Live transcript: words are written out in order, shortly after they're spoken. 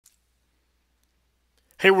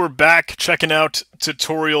Hey, we're back checking out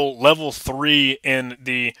tutorial level 3 in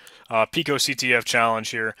the PicoCTF challenge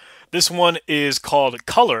here. This one is called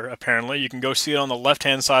Color, apparently. You can go see it on the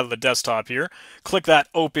left-hand side of the desktop here. Click that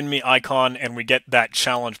Open Me icon and we get that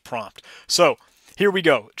challenge prompt. So, here we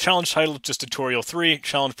go. Challenge title is just tutorial 3.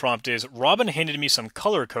 Challenge prompt is, Robin handed me some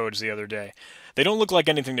color codes the other day. They don't look like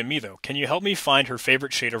anything to me though. Can you help me find her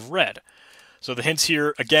favorite shade of red? So the hints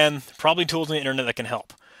here, again, probably tools on the internet that can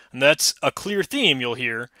help. And that's a clear theme you'll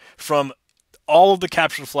hear from all of the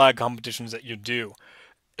capture the flag competitions that you do.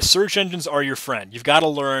 Search engines are your friend. You've got to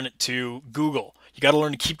learn to Google. You got to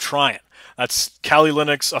learn to keep trying. That's Kali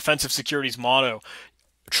Linux Offensive Security's motto.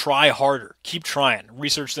 Try harder. Keep trying.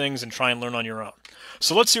 Research things and try and learn on your own.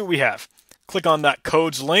 So let's see what we have. Click on that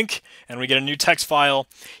codes link and we get a new text file.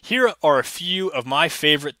 Here are a few of my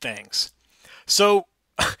favorite things. So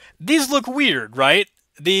these look weird, right?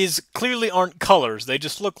 These clearly aren't colors. They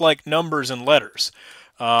just look like numbers and letters.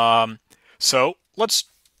 So let's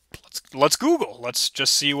Google. Let's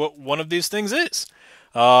just see what one of these things is.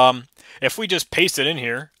 If we just paste it in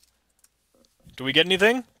here, do we get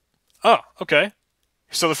anything? Oh, okay.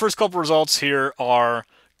 So the first couple results here are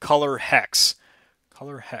color hex.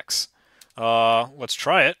 Color hex. Let's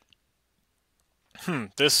try it.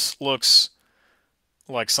 This looks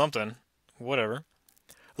like something. Whatever.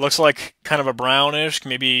 Looks like kind of a brownish,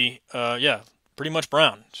 maybe, yeah, pretty much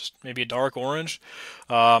brown. Just maybe a dark orange.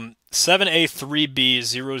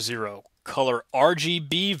 7A3B00. Color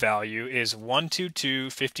RGB value is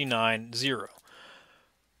 122590.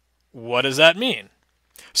 What does that mean?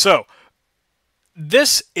 So,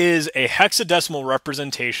 this is a hexadecimal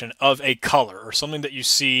representation of a color, or something that you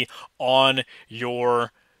see on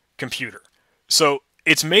your computer. So,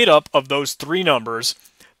 it's made up of those three numbers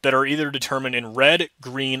that are either determined in red,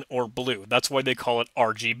 green, or blue. That's why they call it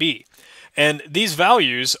RGB. And these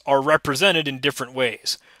values are represented in different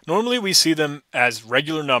ways. Normally we see them as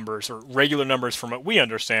regular numbers, or regular numbers from what we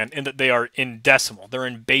understand, in that they are in decimal. They're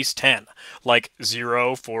in base 10, like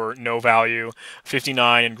 0 for no value,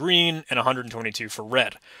 59 in green, and 122 for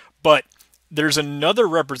red. But there's another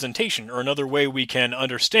representation, or another way we can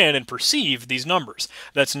understand and perceive these numbers.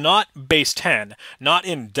 That's not base 10, not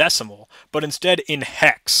in decimal, but instead in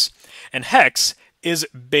hex. And hex is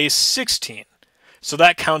base 16. So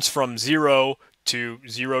that counts from 0 to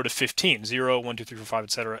 15. 0, 1, 2, 3, 4, 5,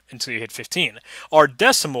 etc. until you hit 15. Our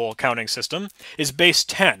decimal counting system is base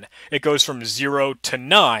 10. It goes from 0 to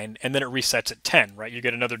 9, and then it resets at 10, right? You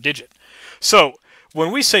get another digit. So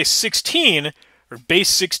when we say 16, or base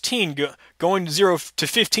 16, going 0 to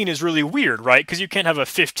 15 is really weird, right? Because you can't have a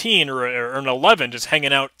 15 or an 11 just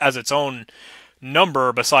hanging out as its own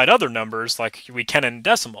number beside other numbers like we can in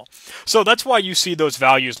decimal. So that's why you see those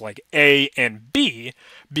values like A and B,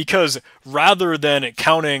 because rather than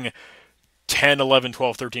counting 10, 11,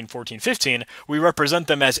 12, 13, 14, 15, we represent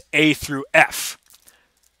them as A through F.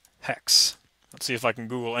 Hex. Let's see if I can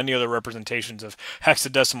Google any other representations of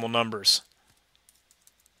hexadecimal numbers,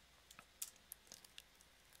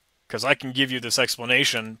 because I can give you this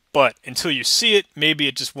explanation, but until you see it, maybe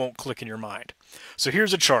it just won't click in your mind. So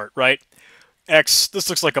here's a chart, right? X, this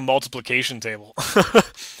looks like a multiplication table.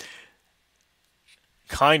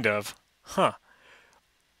 Kind of. Huh.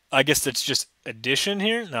 I guess that's just addition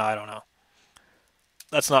here? No, I don't know.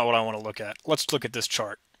 That's not what I want to look at. Let's look at this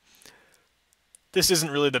chart. This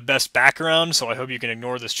isn't really the best background, so I hope you can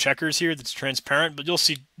ignore this checkers here that's transparent, but you'll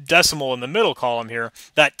see decimal in the middle column here.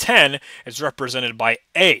 That 10 is represented by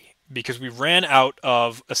A, because we ran out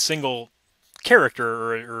of a single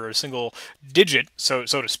character or a single digit, so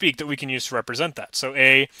to speak, that we can use to represent that. So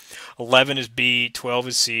A, 11 is B, 12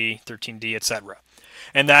 is C, 13 D, etc.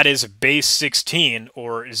 And that is base 16,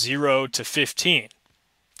 or 0 to 15.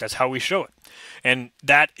 That's how we show it. And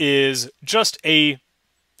that is just a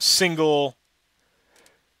single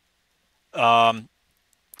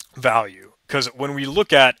value, because when we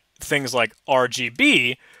look at things like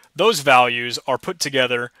RGB, those values are put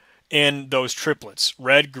together in those triplets,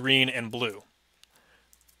 red, green, and blue.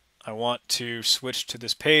 I want to switch to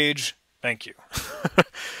this page. Thank you.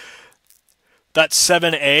 That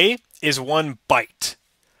 7A is 1 byte.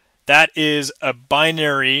 That is a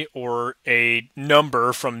binary, or a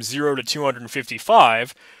number from 0 to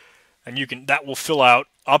 255, and that will fill out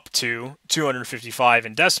up to 255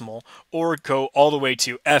 in decimal, or go all the way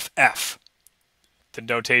to FF, the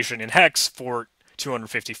notation in hex for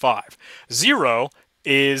 255. 0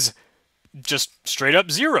 is just straight up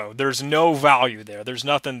 0. There's no value there. There's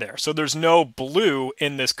nothing there. So there's no blue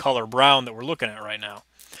in this color brown that we're looking at right now.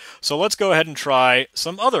 So let's go ahead and try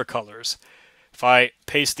some other colors. If I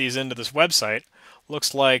paste these into this website,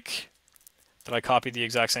 looks like Did I copy the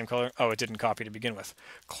exact same color? Oh, it didn't copy to begin with.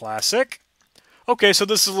 Classic. Okay, so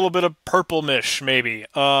this is a little bit of purple-mish, maybe.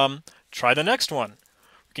 Try the next one.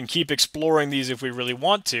 We can keep exploring these if we really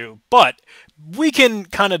want to, but we can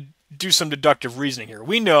kind of do some deductive reasoning here.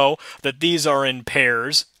 We know that these are in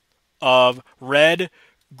pairs of red,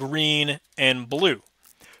 green, and blue.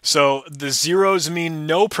 So the zeros mean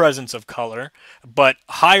no presence of color, but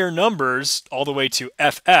higher numbers, all the way to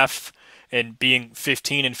FF, and being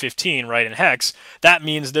 15 and 15, right, in hex, that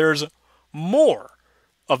means there's more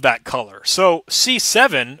of that color. So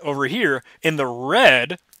C7 over here in the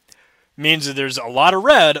red means that there's a lot of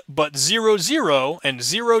red, but 0, 0 and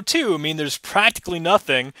 0, 2 mean there's practically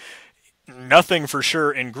nothing for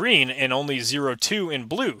sure in green, and only 0, 2 in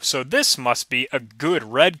blue. So this must be a good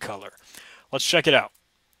red color. Let's check it out.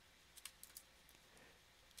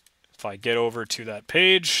 If I get over to that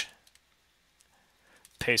page,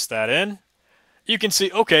 paste that in, you can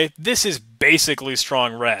see, okay, this is basically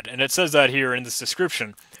strong red. And it says that here in this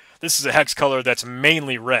description. This is a hex color that's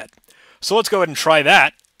mainly red. So let's go ahead and try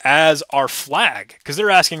that as our flag, because they're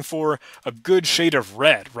asking for a good shade of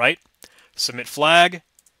red, right? Submit flag,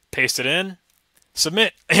 paste it in,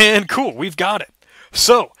 submit, and cool, we've got it.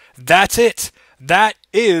 So that's it. That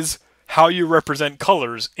is how you represent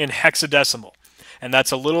colors in hexadecimal. And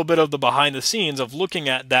that's a little bit of the behind the scenes of looking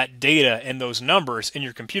at that data and those numbers in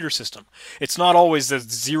your computer system. It's not always the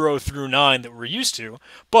 0 through 9 that we're used to,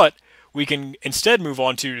 but we can instead move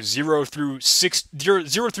on to 0 through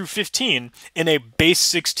 15 in a base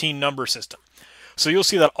 16 number system. So you'll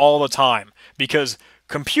see that all the time, because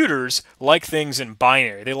computers like things in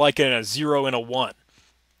binary. They like it in a 0 and a 1.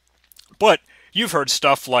 But you've heard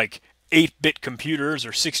stuff like 8-bit computers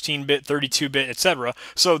or 16-bit, 32-bit, etc.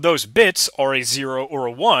 So those bits are a 0 or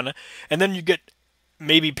a 1, and then you get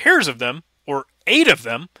maybe pairs of them, or 8 of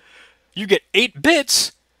them. You get 8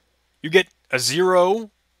 bits, you get a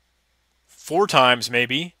 0 4 times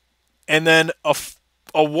maybe, and then a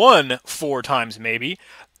 1 4 times maybe.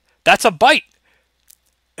 That's a byte.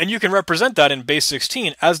 And you can represent that in base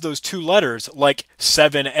 16 as those two letters, like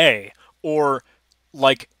 7A, or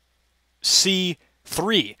like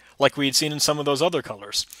C3, like we had seen in some of those other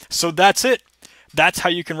colors. So that's it. That's how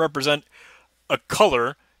you can represent a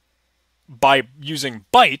color by using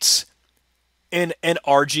bytes in an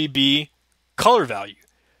RGB color value.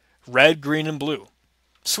 Red, green, and blue.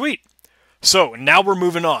 Sweet. So now we're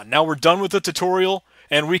moving on. Now we're done with the tutorial,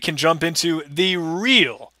 and we can jump into the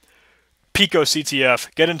real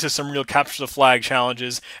PicoCTF, get into some real capture the flag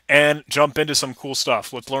challenges, and jump into some cool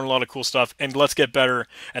stuff. Let's learn a lot of cool stuff, and let's get better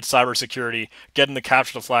at cybersecurity, get in the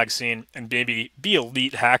capture the flag scene, and maybe be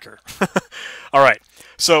elite hacker. All right,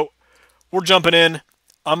 so we're jumping in.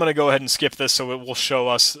 I'm going to go ahead and skip this so it will show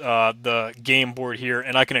us the game board here,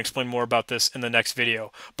 and I can explain more about this in the next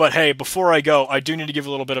video. But hey, before I go, I do need to give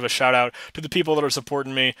a little bit of a shout out to the people that are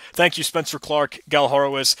supporting me. Thank you, Spencer Clark, Gal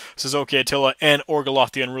Horowitz, Suzuki Attila, and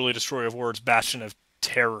Orgaloth, the Unruly Destroyer of Words, Bastion of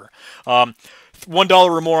Terror. $1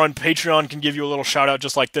 or more on Patreon can give you a little shout out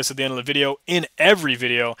just like this at the end of the video, in every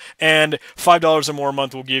video, and $5 or more a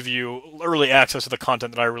month will give you early access to the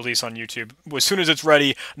content that I release on YouTube as soon as it's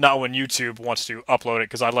ready, not when YouTube wants to upload it,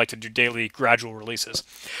 because I like to do daily gradual releases.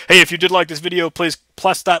 Hey, if you did like this video, please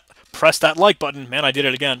press that like button. Man, I did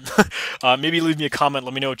it again. Maybe leave me a comment,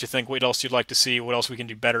 let me know what you think, what else you'd like to see, what else we can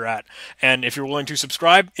do better at. And if you're willing to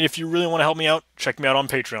subscribe, and if you really want to help me out, check me out on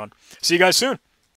Patreon. See you guys soon.